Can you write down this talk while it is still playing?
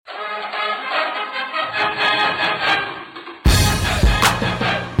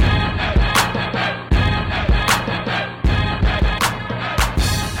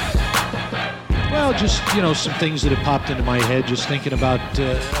just, some things that have popped into my head, just thinking about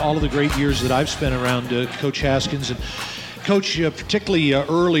all of the great years that I've spent around Coach Haskins. And Coach, particularly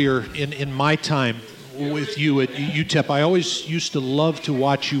earlier in my time with you at UTEP, I always used to love to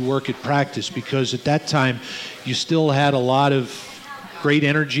watch you work at practice, because at that time you still had a lot of great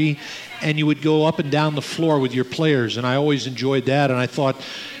energy, and you would go up and down the floor with your players, and I always enjoyed that. And I thought,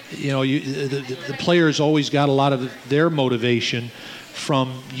 the players always got a lot of their motivation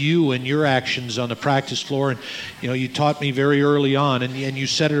from you and your actions on the practice floor. And you taught me very early on, and you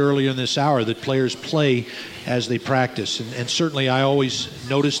said it earlier in this hour, that players play as they practice, and certainly I always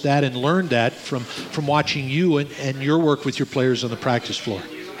noticed that and learned that from watching you and your work with your players on the practice floor.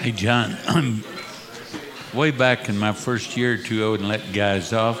 Hey John, way back in my first year or two, I wouldn't let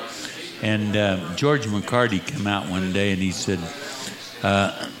guys off, and George McCarty came out one day and he said,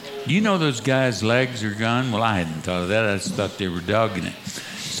 do you know those guys' legs are gone? Well, I hadn't thought of that. I just thought they were dogging it.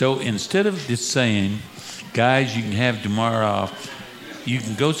 So instead of just saying, guys, you can have tomorrow off, you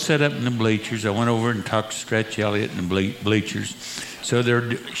can go set up in the bleachers. I went over and talked to Stretch Elliott in the bleachers. So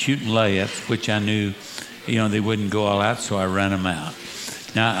they're shooting layups, which I knew, they wouldn't go all out, so I ran them out.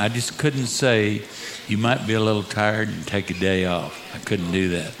 Now, I just couldn't say, you might be a little tired and take a day off. I couldn't do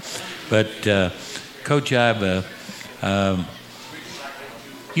that. But Coach Iba,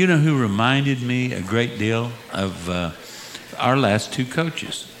 you know who reminded me a great deal of our last two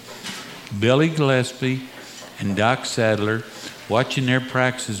coaches? Billie Gillespie and Doc Sadler. Watching their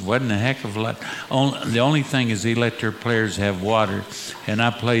practices wasn't a heck of a lot. The only thing is they let their players have water. And I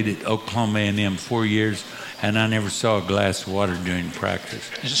played at Oklahoma A&M 4 years, and I never saw a glass of water during practice.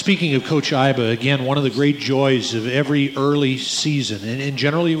 Speaking of Coach Iba, again, one of the great joys of every early season, and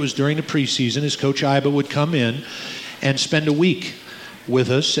generally it was during the preseason, is Coach Iba would come in and spend a week with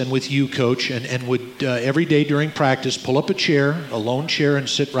us and with you, Coach, and would every day during practice pull up a chair, a lone chair, and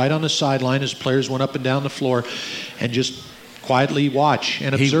sit right on the sideline as players went up and down the floor and just quietly watch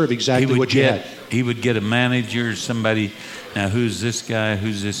and observe exactly what you had. He would get a manager or somebody, now who's this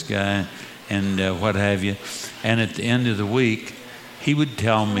guy, and what have you. And at the end of the week, he would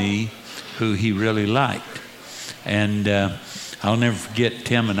tell me who he really liked. And I'll never forget,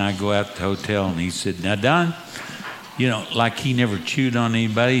 Tim and I go out to the hotel, and he said, now, Don, like he never chewed on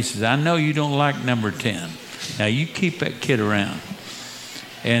anybody. He says, I know you don't like number 10. Now, you keep that kid around.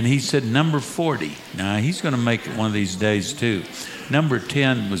 And he said, number 40. Now, he's going to make it one of these days, too. Number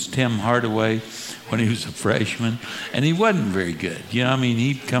 10 was Tim Hardaway when he was a freshman, and he wasn't very good.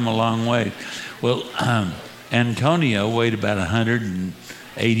 He'd come a long way. Well, Antonio weighed about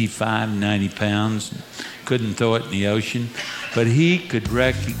 185, 90 pounds, couldn't throw it in the ocean, but he could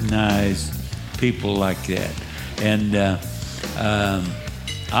recognize people like that. And I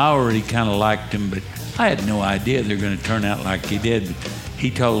already kind of liked him, but I had no idea they were going to turn out like he did. He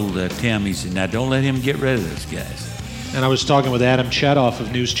told Tim, he said, now don't let him get rid of those guys. And I was talking with Adam Chatoff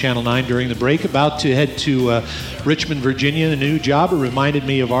of News Channel 9 during the break, about to head to Richmond, Virginia, a new job. It reminded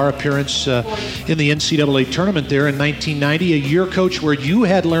me of our appearance in the NCAA tournament there in 1990, a year, Coach, where you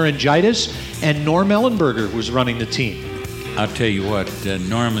had laryngitis and Norm Ellenberger was running the team. I'll tell you what,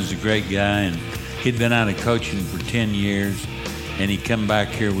 Norm is a great guy, and he'd been out of coaching for 10 years, and he come back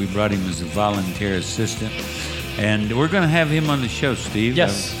here. We brought him as a volunteer assistant. And we're going to have him on the show, Steve.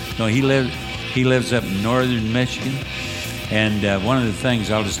 Yes. He lives up in northern Michigan. And one of the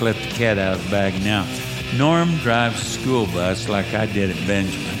things, I'll just let the cat out of the bag now. Norm drives a school bus like I did at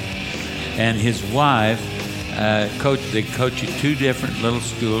Benjamin. And his wife, they coach at two different little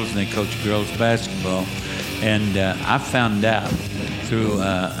schools, and they coach girls basketball. And I found out through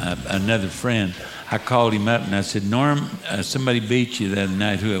another friend. I called him up and I said, Norm, somebody beat you the other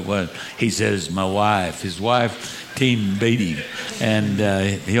night. Who it was? He says, my wife. His wife team beat him,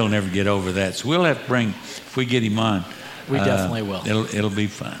 and he'll never get over that. So we'll have to bring, if we get him on. We definitely will. It'll be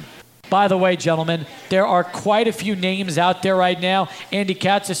fun. By the way, gentlemen, there are quite a few names out there right now. Andy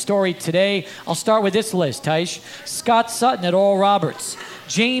Katz's story today. I'll start with this list, Teich. Scott Sutton at Oral Roberts.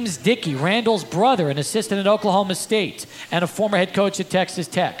 James Dickey, Randall's brother, an assistant at Oklahoma State and a former head coach at Texas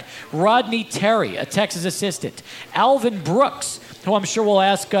Tech. Rodney Terry, a Texas assistant. Alvin Brooks, who I'm sure we'll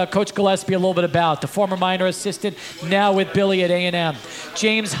ask Coach Gillespie a little bit about, the former minor assistant, now with Billie at A&M.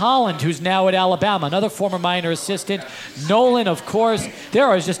 James Holland, who's now at Alabama, another former minor assistant. Nolan, of course. There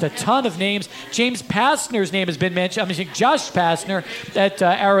are just a ton of names. James Pastner's name has been mentioned. Josh Pastner at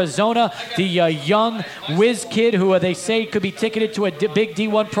Arizona, the young whiz kid who they say could be ticketed to a big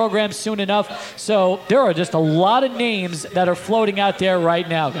D1 program soon enough. So there are just a lot of names that are floating out there right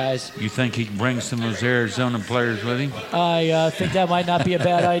now, guys. You think he can bring some of those Arizona players with him? I think that might not be a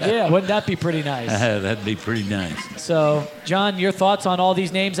bad idea. Wouldn't that be pretty nice? That'd be pretty nice. So, John, your thoughts on all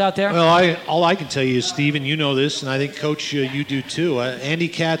these names out there? Well, all I can tell you is, Stephen, you know this, and I think, Coach, you do too. Andy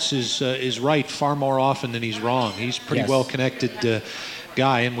Katz is right far more often than he's wrong. He's a pretty well-connected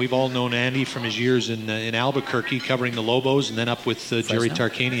guy, and we've all known Andy from his years in Albuquerque covering the Lobos and then up with Jerry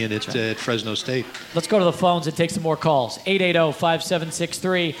Tarkanian at Fresno State. Let's go to the phones and take some more calls.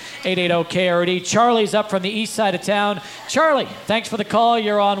 880-5763, 880-KRD. Charlie's up from the east side of town. Charlie, thanks for the call.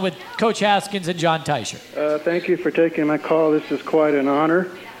 You're on with Coach Haskins and John Teicher. Thank you for taking my call. This is quite an honor.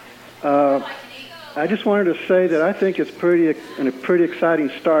 I just wanted to say that I think it's a pretty exciting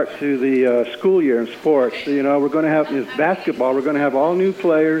start to the school year in sports. You know, we're going to have this basketball. We're going to have all new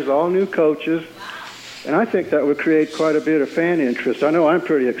players, all new coaches, and I think that would create quite a bit of fan interest. I know I'm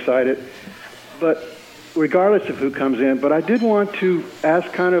pretty excited, but regardless of who comes in. But I did want to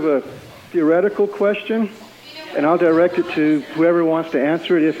ask kind of a theoretical question, and I'll direct it to whoever wants to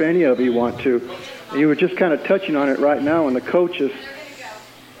answer it, if any of you want to. You were just kind of touching on it right now on the coaches.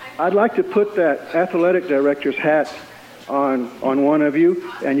 I'd like to put that athletic director's hat on one of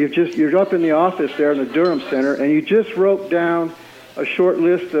you, and you're up in the office there in the Durham Center, and you just wrote down a short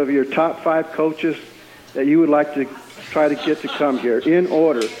list of your top 5 coaches that you would like to try to get to come here in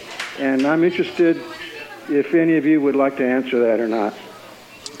order. And I'm interested if any of you would like to answer that or not.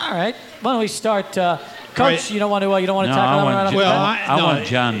 All right. Why don't we start? Coach, right. you don't want to tackle that one right off the bat? I want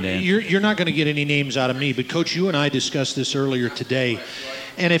John then. You're not going to get any names out of me, but Coach, you and I discussed this earlier today.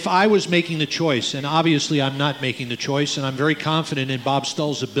 And if I was making the choice, and obviously I'm not making the choice, and I'm very confident in Bob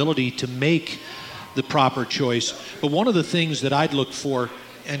Stull's ability to make the proper choice, but one of the things that I'd look for,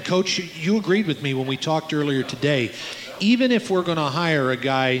 and Coach, you agreed with me when we talked earlier today, even if we're going to hire a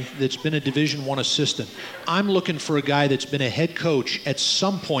guy that's been a Division I assistant, I'm looking for a guy that's been a head coach at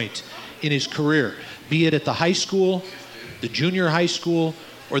some point in his career, be it at the high school, the junior high school,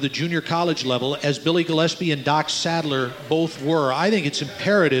 or the junior college level, as Billie Gillespie and Doc Sadler both were. I think it's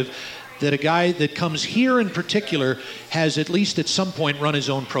imperative that a guy that comes here in particular has at least at some point run his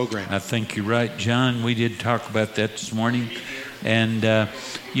own program. I think you're right, John. We did talk about that this morning. And,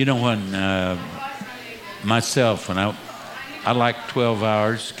 you know, when I liked 12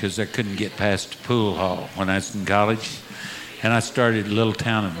 hours because I couldn't get past the pool hall when I was in college. And I started a little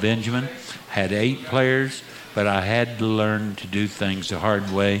town of Benjamin, had 8 players, but I had to learn to do things the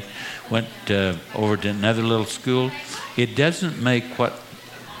hard way. Went over to another little school. It doesn't make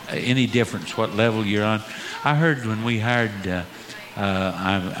any difference what level you're on. I heard when we hired,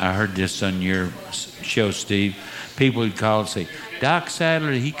 I heard this on your show, Steve, people would call and say, Doc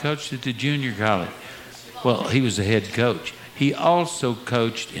Sadler, he coached at the junior college. Well, he was a head coach. He also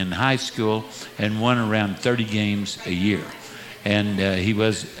coached in high school and won around 30 games a year. And he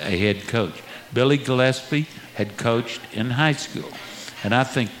was a head coach. Billie Gillespie had coached in high school. And I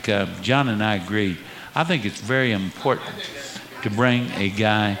think John and I agree. I think it's very important to bring a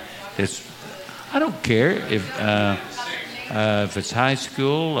guy that's, I don't care if it's high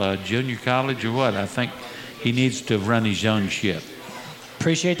school, junior college, or what. I think he needs to run his own ship.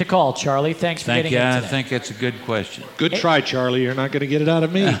 Appreciate the call, Charlie. Thanks for getting in today. I think it's a good question. Good try, Charlie. You're not going to get it out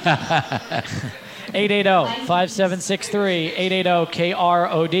of me. 880-5763,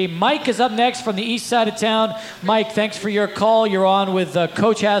 880-KROD. Mike is up next from the east side of town. Mike, thanks for your call. You're on with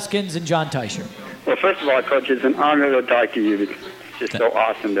Coach Haskins and John Teicher. Well, first of all, Coach, it's an honor to talk to you. It's just so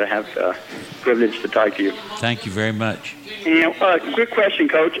awesome to have the privilege to talk to you. Thank you very much. And quick question,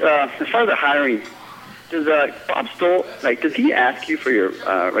 Coach. As far as the hiring, does Bob Stoll, does he ask you for your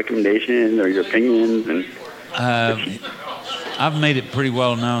recommendations or your opinions? And I've made it pretty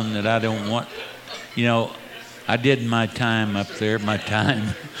well known that I don't want... You know, I did my time up there. My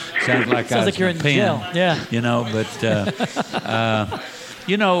time sounds like I was like you're in jail. Yeah. You know, but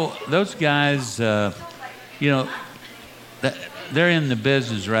you know, those guys. You know, they're in the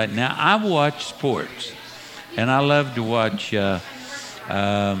business right now. I watch sports, and I love to watch. And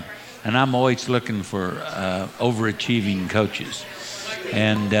I'm always looking for overachieving coaches.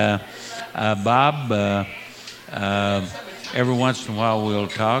 And Bob, every once in a while we'll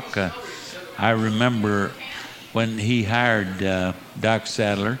talk. I remember when he hired Doc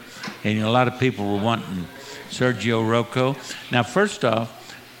Sadler, and a lot of people were wanting Sergio Rocco. Now, first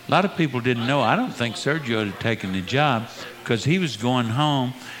off, a lot of people didn't know. I don't think Sergio had taken the job because he was going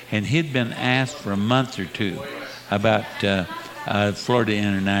home, and he'd been asked for a month or two about Florida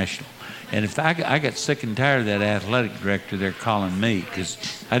International. And if I got sick and tired of that athletic director, they're calling me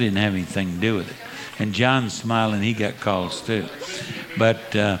because I didn't have anything to do with it. And John's smiling, he got calls too.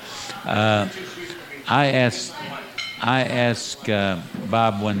 But I asked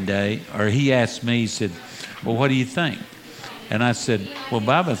Bob one day, or he asked me, he said, well, what do you think? And I said, well,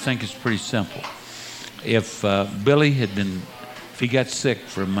 Bob, I think it's pretty simple. If Billie if he got sick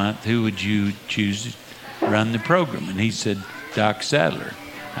for a month, who would you choose to run the program? And he said, Doc Sadler.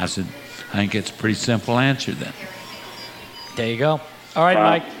 I said, I think it's a pretty simple answer then. There you go. All right,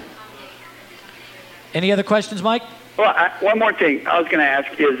 Mike. Any other questions, Mike? Well, one more thing I was going to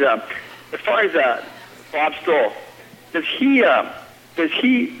ask is, as far as Bob Stoll, does he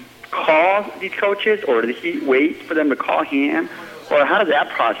call these coaches, or does he wait for them to call him, or how does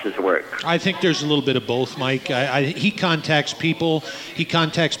that process work? I think there's a little bit of both, Mike. He contacts people. He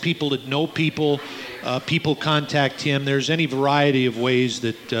contacts people that know people. People contact him. There's any variety of ways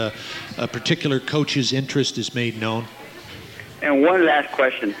that a particular coach's interest is made known. And one last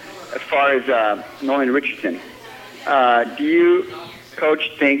question, as far as Nolan Richardson, do you,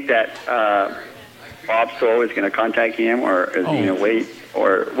 Coach, think that Bob Stoll is going to contact him, or is he going to wait,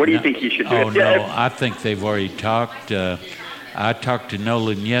 or what do you think he should do? No, I think they've already talked. I talked to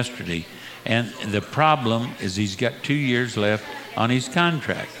Nolan yesterday, and the problem is he's got 2 years left on his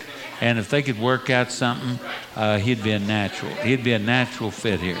contract. And if they could work out something, he'd be a natural. He'd be a natural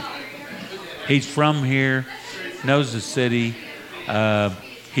fit here. He's from here, knows the city.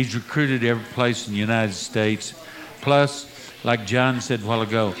 He's recruited every place in the United States. Plus, like John said a while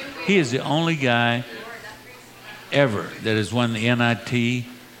ago, he is the only guy ever that has won the NIT,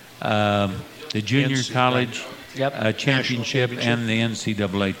 the junior college championship, and the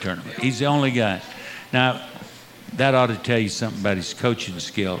NCAA tournament. He's the only guy. Now, that ought to tell you something about his coaching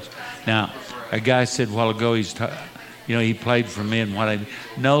skills. Now, a guy said a while ago, he played for me and what I.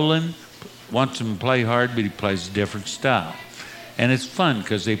 Nolan wants him to play hard, but he plays a different style. And it's fun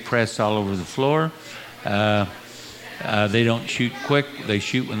because they press all over the floor. They don't shoot quick. They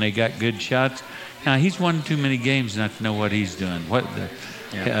shoot when they got good shots. Now, he's won too many games not to know what he's doing.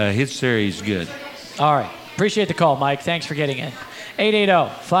 His theory is good. All right. Appreciate the call, Mike. Thanks for getting in.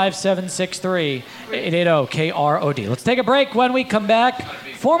 880-5763, 880-KROD. Let's take a break. When we come back,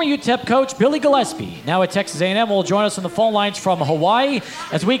 former UTEP coach Billie Gillespie, now at Texas A&M, will join us on the phone lines from Hawaii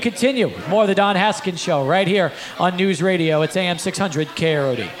as we continue with more of the Don Haskins Show right here on News Radio. It's AM 600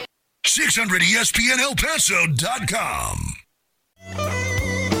 KROD. 600 ESPN El Paso.com.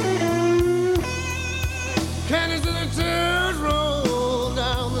 Cannons and tears roll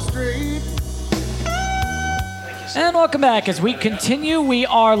down the street. And welcome back. As we continue, we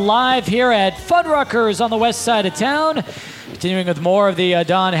are live here at Fuddruckers on the west side of town. Continuing with more of the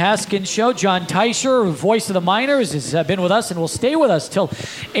Don Haskins Show. John Teicher, voice of the Miners, has been with us and will stay with us till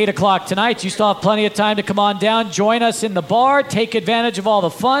 8 o'clock tonight. You still have plenty of time to come on down, join us in the bar, take advantage of all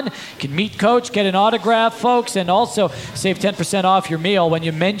the fun. You can meet Coach, get an autograph, folks, and also save 10% off your meal when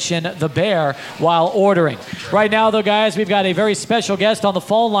you mention the Bear while ordering. Right now, though, guys, we've got a very special guest on the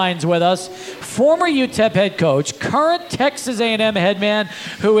phone lines with us. Former UTEP head coach, current Texas A&M head man,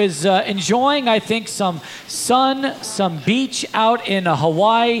 who is enjoying, I think, some sun, some beach out in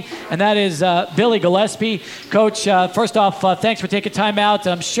Hawaii, and that is Billie Gillespie. Coach, first off, thanks for taking time out.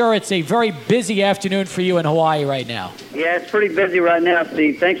 I'm sure it's a very busy afternoon for you in Hawaii right now. Yeah, it's pretty busy right now,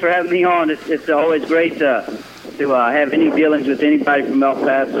 Steve. Thanks for having me on. It's always great to have any dealings with anybody from El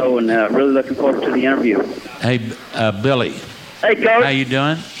Paso, and really looking forward to the interview. Hey, Billie. Hey, Coach. How you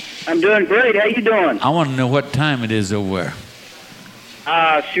doing? I'm doing great. How you doing? I want to know what time it is over there.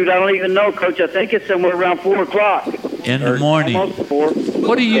 Shoot, I don't even know, Coach. I think it's somewhere around 4 o'clock. In the morning. Almost 4.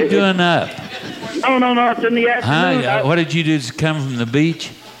 What are you doing up? No, it's in the afternoon. What did you do to come from the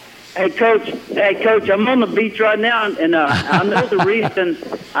beach? Hey, Coach, I'm on the beach right now, and I know the reason.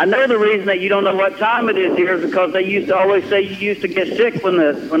 I know the reason that you don't know what time it is here is because they used to always say you used to get sick when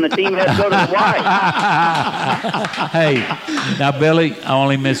the team had to go to Hawaii. Hey, now, Billie, I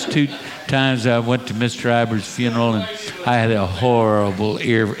only missed 2 times. I went to Mr. Iber's funeral, and I had a horrible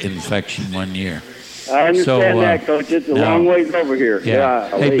ear infection one year. I understand that, Coach. It's a long ways over here. Yeah.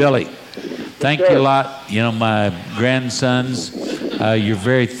 Hey, Billie, thank you a lot. You know, my grandsons, you're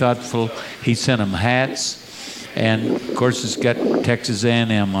very thoughtful. He sent them hats, and, of course, it's got Texas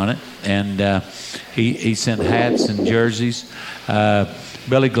A&M on it, and he sent hats and jerseys.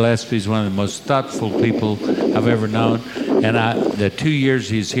 Billie Gillespie is one of the most thoughtful people I've ever known, and the 2 years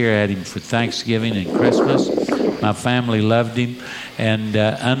he's here, I had him for Thanksgiving and Christmas. My family loved him, and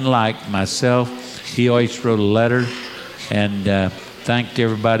unlike myself, he always wrote a letter and thanked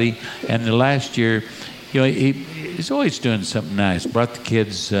everybody. And the last year, he's always doing something nice. Brought the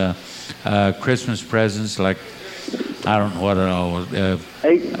kids Christmas presents, like I don't know what it all was.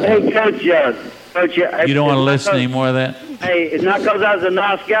 Hey, Coach, Coach, You don't want to listen to any more of that? Hey, it's not because I was a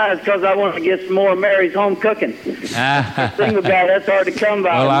nice guy. It's because I want to get some more of Mary's home cooking. Single guy, that's hard to come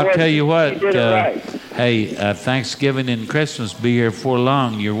by. Well, I'll tell you what. You did it right. Hey, Thanksgiving and Christmas be here for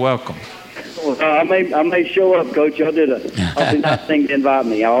long. You're welcome. Well, I may show up, Coach. Y'all did a nice thing to invite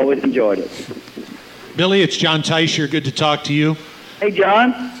me. I always enjoyed it. Billy, it's John Teich here. Good to talk to you. Hey,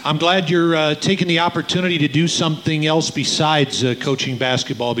 John. I'm glad you're taking the opportunity to do something else besides coaching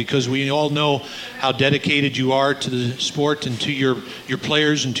basketball, because we all know how dedicated you are to the sport and to your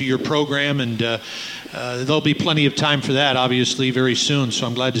players and to your program, and there'll be plenty of time for that, obviously, very soon. So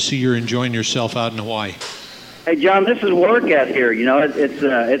I'm glad to see you're enjoying yourself out in Hawaii. Hey, John, this is work out here. You know, it's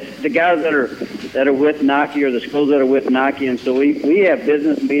the guys that are with Nike, or the schools that are with Nike, and so we have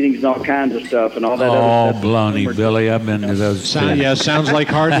business meetings and all kinds of stuff and all that other stuff. Oh, baloney, Billy. I've been to those. Sounds like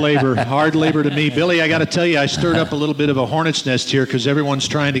hard labor. Hard labor to me. Billy, I got to tell you, I stirred up a little bit of a hornet's nest here because everyone's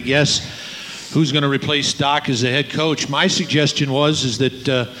trying to guess who's going to replace Doc as the head coach. My suggestion is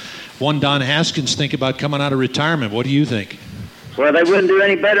that one Don Haskins think about coming out of retirement. What do you think? Well, they wouldn't do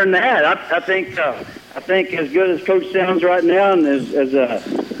any better than that. I think as good as Coach sounds right now, and as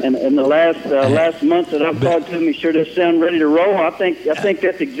in the last month that I've talked to him, he sure does sound ready to roll. I think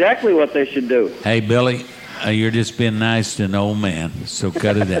that's exactly what they should do. Hey, Billy, you're just being nice to an old man, so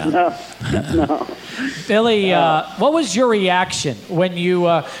cut it out. No. Billy, what was your reaction when you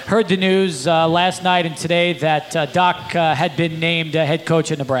heard the news last night and today that Doc had been named head coach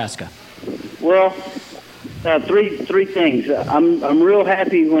at Nebraska? Well, three things. I'm real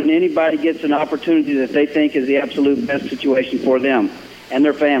happy when anybody gets an opportunity that they think is the absolute best situation for them and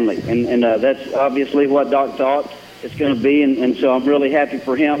their family, and that's obviously what Doc thought it's going to be, and so I'm really happy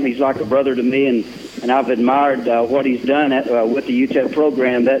for him. He's like a brother to me, and I've admired what he's done with the UTEP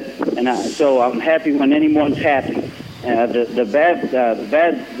program. So I'm happy when anyone's happy. The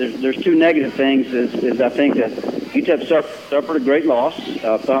bad, there's two negative things. Is I think that UTEP suffered a great loss.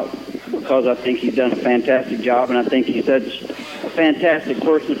 Because I think he's done a fantastic job, and I think he's such a fantastic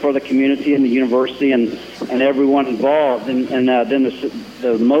person for the community and the university and everyone involved. And then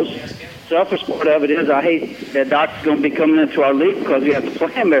the most selfish part of it is I hate that Doc's going to be coming into our league because we have to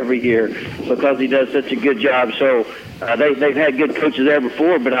play him every year because he does such a good job. So they've had good coaches there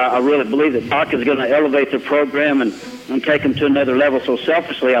before, but I really believe that Doc is going to elevate the program and take them to another level. So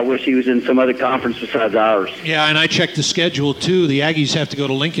selfishly, I wish he was in some other conference besides ours. Yeah, and I checked the schedule, too. The Aggies have to go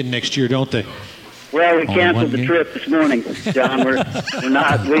to Lincoln next year, don't they? Well, we canceled the trip this morning, John. We're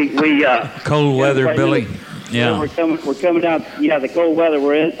not. We cold weather, Billy. Yeah, we're coming out. Yeah, the cold weather.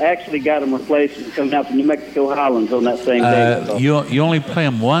 Actually got them replaced. We're coming out to New Mexico Highlands on that same day. So. You only play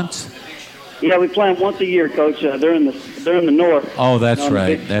them once? Yeah, we play them once a year, Coach. They're in the north. Oh, that's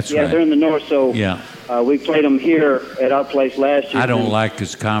right. That's right. Yeah, they're in the north. So yeah. We played them here at our place last year. I don't like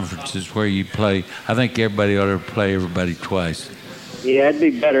this conferences where you play. I think everybody ought to play everybody twice. Yeah, it'd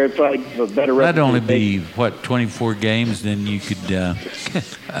be better. It'd probably give a better representation. That'd only be, 24 games, then you could,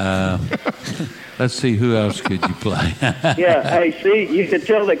 let's see, who else could you play? Yeah, hey, see, you could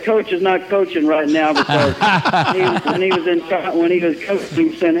tell that Coach is not coaching right now because when he was coaching, he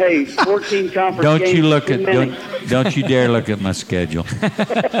was saying, hey, 14 conference games. Don't you dare look at my schedule.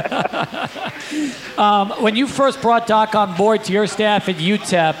 When you first brought Doc on board to your staff at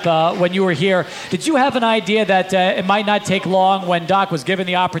UTEP, when you were here, did you have an idea that it might not take long when Doc was given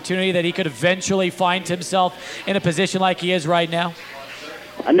the opportunity that he could eventually find himself in a position like he is right now?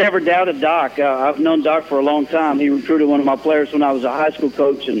 I never doubted Doc. I've known Doc for a long time. He recruited one of my players when I was a high school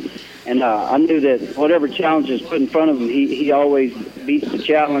coach, and I knew that whatever challenge is put in front of him, he always beats the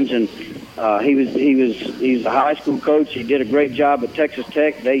challenge. And he's a high school coach. He did a great job at Texas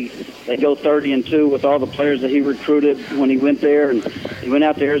Tech. They go 30-2 with all the players that he recruited when he went there, and he went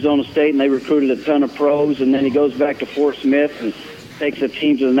out to Arizona State and they recruited a ton of pros. And then he goes back to Fort Smith and takes the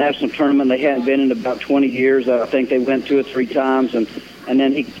team to the national tournament they hadn't been in about 20 years. I think they went 2 or 3 times, and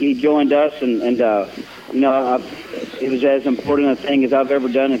then he joined us, and it was as important a thing as I've ever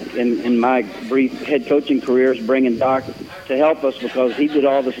done in my brief head coaching career, is bringing Doc to help us, because he did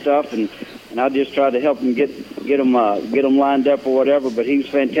all the stuff, and I just tried to help him get him lined up or whatever. But he was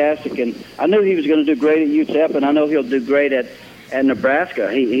fantastic, and I knew he was going to do great at UTEP, and I know he'll do great at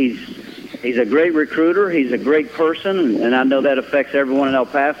Nebraska. He's a great recruiter. He's a great person, and I know that affects everyone in El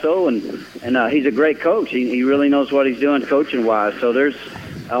Paso. And he's a great coach. He really knows what he's doing coaching-wise. So there's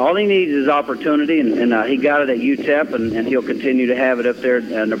all he needs is opportunity, and he got it at UTEP, and he'll continue to have it up there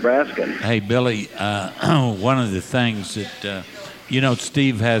at Nebraska. Hey, Billy, one of the things that,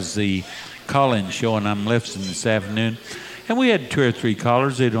 Steve has the call-in show, and I'm listening this afternoon, and we had 2 or 3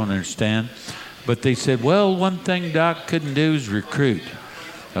 callers. They don't understand. But they said, well, one thing Doc couldn't do is recruit.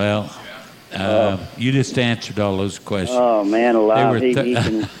 Well, You just answered all those questions. Oh man, alive!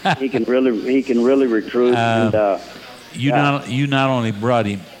 He can really recruit. You not only brought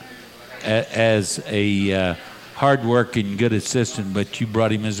him as a hard-working, good assistant, but you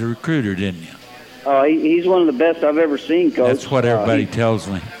brought him as a recruiter, didn't you? Oh, he's one of the best I've ever seen, Coach. That's what everybody tells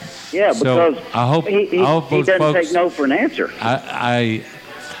me. Yeah, so because I hope he doesn't folks, take no for an answer.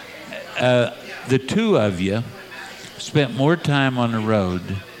 The two of you spent more time on the road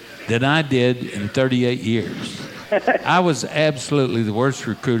than I did in 38 years. I was absolutely the worst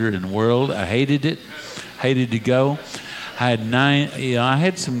recruiter in the world. I hated it, hated to go. I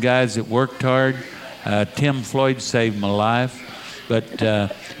had some guys that worked hard. Tim Floyd saved my life, but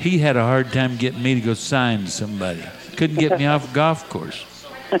he had a hard time getting me to go sign somebody. Couldn't get me off a golf course.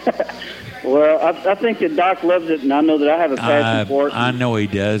 Well, I think that Doc loves it, and I know that I have a passion for it. I know he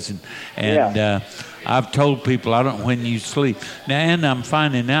does, and I've told people I don't when you sleep. Now, and I'm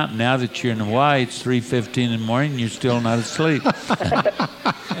finding out now that you're in Hawaii, it's 3:15 in the morning, and you're still not asleep.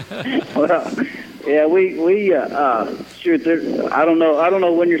 Well, yeah, we shoot. I don't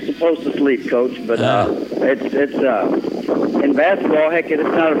know when you're supposed to sleep, Coach, but it's in basketball. Heck,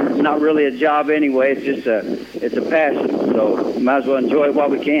 it's not really a job anyway. It's a passion. So might as well enjoy it while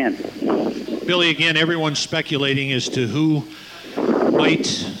we can. Billy, again, everyone's speculating as to who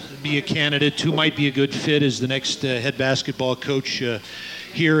might be a candidate, who might be a good fit as the next head basketball coach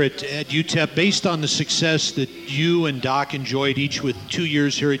here at UTEP, based on the success that you and Doc enjoyed, each with 2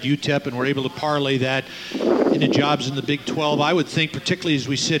 years here at UTEP, and were able to parlay that into jobs in the Big 12. I would think, particularly as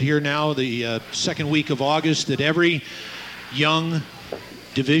we sit here now, the second week of August, that every young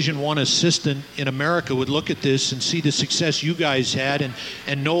Division I assistant in America would look at this and see the success you guys had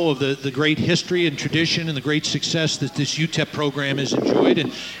and know of the great history and tradition and the great success that this UTEP program has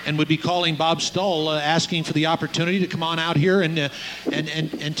enjoyed, and would be calling Bob Stull, asking for the opportunity to come on out here and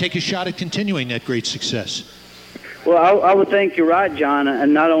take a shot at continuing that great success. Well, I would think you're right, John,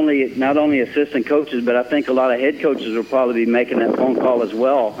 and not only assistant coaches, but I think a lot of head coaches will probably be making that phone call as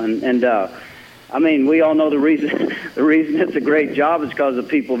well. And I mean, we all know the reason it's a great job is because of the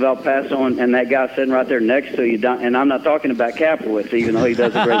people of El Paso and that guy sitting right there next to you. And I'm not talking about Kaplowitz, even though he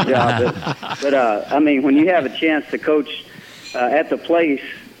does a great job. But I mean, when you have a chance to coach at the place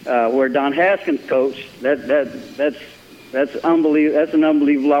where Don Haskins coached, that's unbelievable. That's an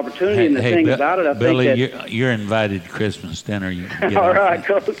unbelievable opportunity. And the thing about it, I Billy, think that you're invited to Christmas dinner. You all right,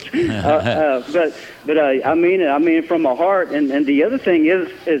 Coach. But I mean it. I mean it from my heart. And the other thing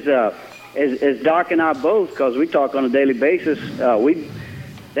is Doc and I both, because we talk on a daily basis. That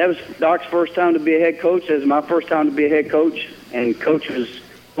was Doc's first time to be a head coach. That was my first time to be a head coach. And Coach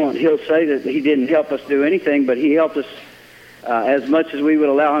he'll say that he didn't help us do anything, but he helped us as much as we would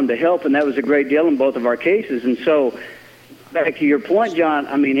allow him to help, and that was a great deal in both of our cases. And so, back to your point, John,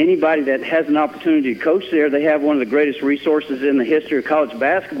 I mean, anybody that has an opportunity to coach there, they have one of the greatest resources in the history of college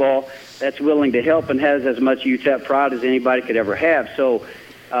basketball that's willing to help and has as much UTEP pride as anybody could ever have. So,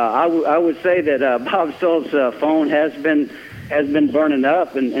 I would say that Bob Stull's phone has been burning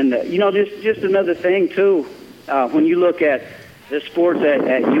up, and you know, just another thing too. When you look at the sports at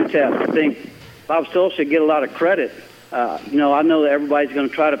UTEP, I think Bob Stull should get a lot of credit. You know, I know that everybody's going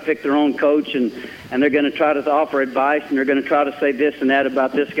to try to pick their own coach, and they're going to try to offer advice, and they're going to try to say this and that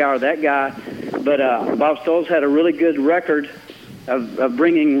about this guy or that guy. But Bob Stull's had a really good record of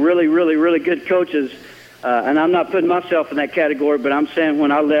bringing really, really, really good coaches. And I'm not putting myself in that category, but I'm saying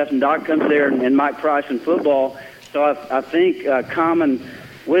when I left and Doc comes there and Mike Price in football, so I think common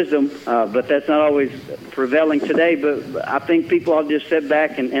wisdom, but that's not always prevailing today. But I think people ought to just sit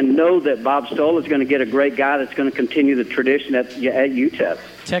back and know that Bob Stull is going to get a great guy that's going to continue the tradition at UTEP.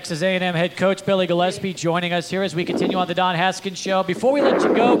 Texas A&M head coach Billie Gillespie joining us here as we continue on the Don Haskins Show. Before we let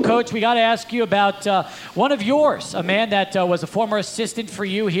you go, Coach, we got to ask you about one of yours, a man that was a former assistant for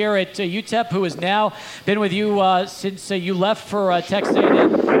you here at UTEP, who has now been with you since you left for Texas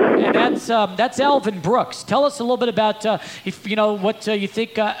A&M, and that's Alvin Brooks. Tell us a little bit about what you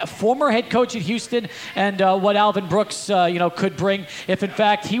think a former head coach at Houston and what Alvin Brooks could bring if in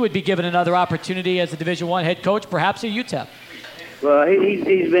fact he would be given another opportunity as a Division I head coach, perhaps at UTEP. Well,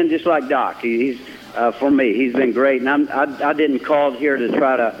 he's been just like Doc. For me, he's been great. And I didn't call here to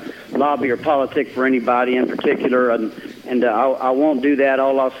try to lobby or politic for anybody in particular, and I won't do that.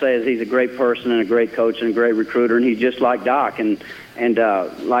 All I'll say is he's a great person and a great coach and a great recruiter, and he's just like Doc. And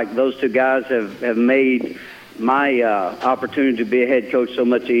like those two guys have made my opportunity to be a head coach so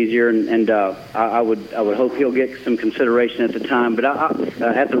much easier, and I would hope he'll get some consideration at the time, but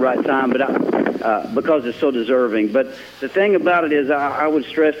at the right time. But because it's so deserving. But the thing about it is, I would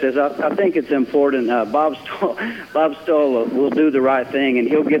stress this. I think it's important. Bob Stoll will do the right thing, and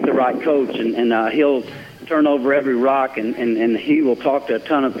he'll get the right coach, and he'll turn over every rock, and he will talk to a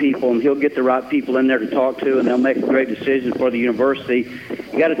ton of people, and he'll get the right people in there to talk to, and they'll make a great decision for the university.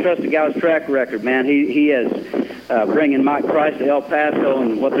 You got to trust the guy's track record, man. He has bringing Mike Price to El Paso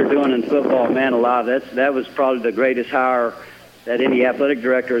and what they're doing in football, man, alive. That was probably the greatest hire that any athletic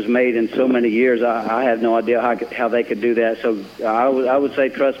director has made in so many years. I have no idea how they could do that. So I would say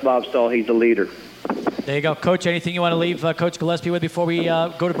trust Bob Stoll. He's the leader. There you go, Coach. Anything you want to leave Coach Gillespie with before we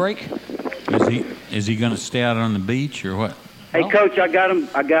go to break? Is he going to stay out on the beach or what? Hey, Coach, I got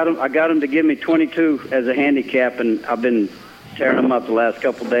him to give me 22 as a handicap, and I've been tearing them up the last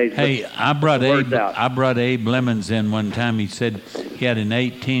couple of days. Hey, I brought Abe Lemons in one time. He said he had an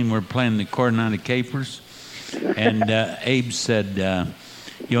 18. We're playing the Coronado Capers, and Abe said,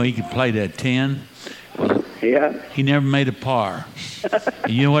 he could play that 10. Well, yeah. He never made a par.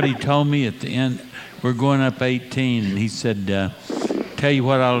 You know what he told me at the end? We're going up 18, and he said, tell you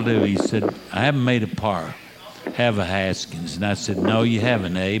what I'll do. He said, I haven't made a par. Have a Haskins. And I said, no, you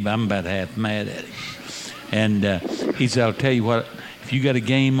haven't, Abe. I'm about half mad at him. And he said, I'll tell you what, if you got a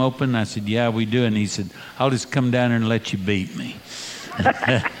game open, I said, yeah, we do. And he said, I'll just come down there and let you beat me.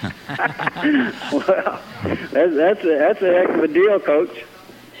 Well, that's a heck of a deal, Coach.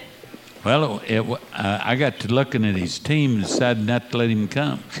 Well, I got to looking at his team and decided not to let him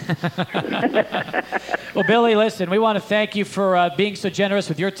come. Well, Billy, listen, we want to thank you for being so generous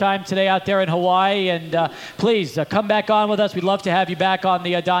with your time today out there in Hawaii. And please come back on with us. We'd love to have you back on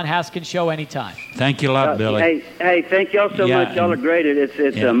the Don Haskins Show anytime. Thank you a lot, Billy. Hey, thank y'all so much. Y'all are great.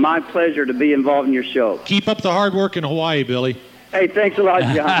 It's my pleasure to be involved in your show. Keep up the hard work in Hawaii, Billy. Hey, thanks a lot,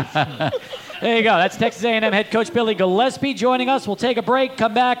 John. There you go. That's Texas A&M head coach Billy Gillespie joining us. We'll take a break,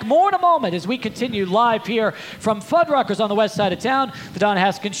 come back more in a moment as we continue live here from Fuddruckers on the west side of town. The Don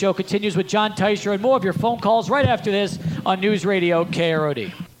Haskins Show continues with John Teicher and more of your phone calls right after this on News Radio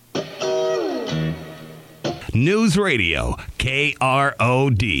KROD. News Radio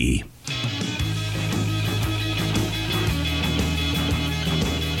KROD.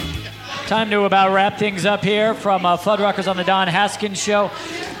 Time to about wrap things up here from Fuddruckers on the Don Haskins Show.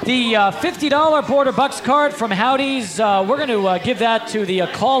 The $50 Border Bucks card from Howdy's, we're going to give that to the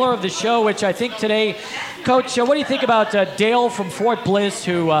caller of the show, which I think today, Coach, what do you think about Dale from Fort Bliss,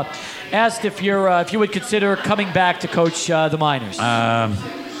 who asked if you would consider coming back to coach the Miners?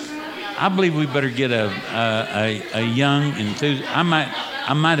 I believe we better get a young enthusiast. I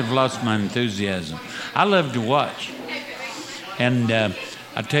might have lost my enthusiasm. I love to watch, and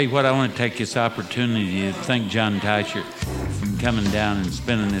I tell you what, I want to take this opportunity to thank John Teicher for coming down and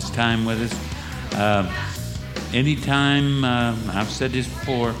spending this time with us. Anytime, I've said this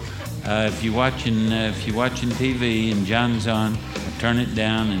before, if you're watching TV and John's on, turn it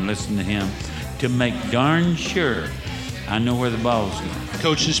down and listen to him to make darn sure I know where the ball's going.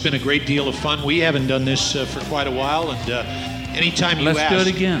 Coach, this has been a great deal of fun. We haven't done this for quite a while, and anytime you Let's ask, do it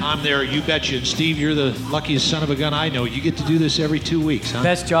again. I'm there. You betcha. And Steve, you're the luckiest son of a gun I know. You get to do this every 2 weeks, huh?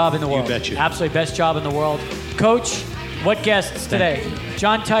 Best job in the world. You betcha. Absolutely best job in the world. Coach, what guests today?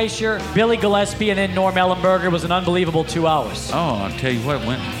 John Teicher, Billy Gillespie, and then Norm Ellenberger. It was an unbelievable 2 hours. Oh, I'll tell you what,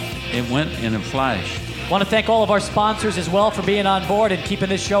 it went in a flash. Want to thank all of our sponsors as well for being on board and keeping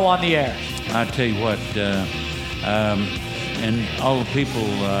this show on the air. I'll tell you what, and all the people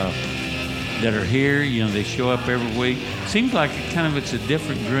that are here, they show up every week. Seems like it's a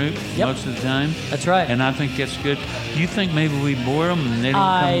different group most of the time. That's right. And I think that's good. Do you think maybe we bore them and they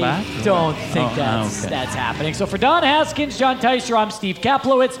don't come back? I don't think that's happening. So for Don Haskins, John Teicher, I'm Steve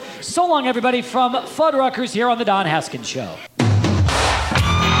Kaplowitz. So long, everybody, from Fuddruckers here on The Don Haskins Show.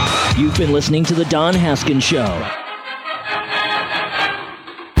 You've been listening to The Don Haskins Show.